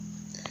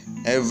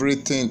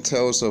Everything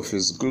tells of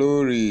his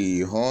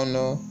glory,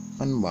 honor,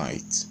 and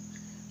might.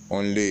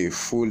 Only a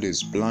fool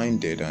is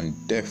blinded and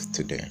deaf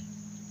to them.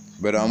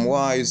 But I'm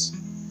wise,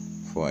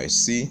 for I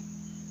see,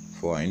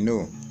 for I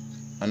know,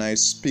 and I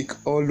speak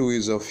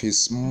always of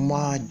his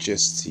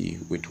majesty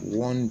with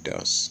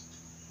wonders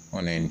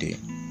unending.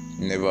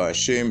 Never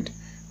ashamed,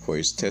 for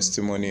his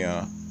testimony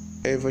are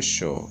ever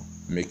sure,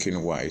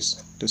 making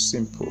wise the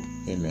simple.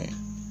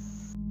 Amen.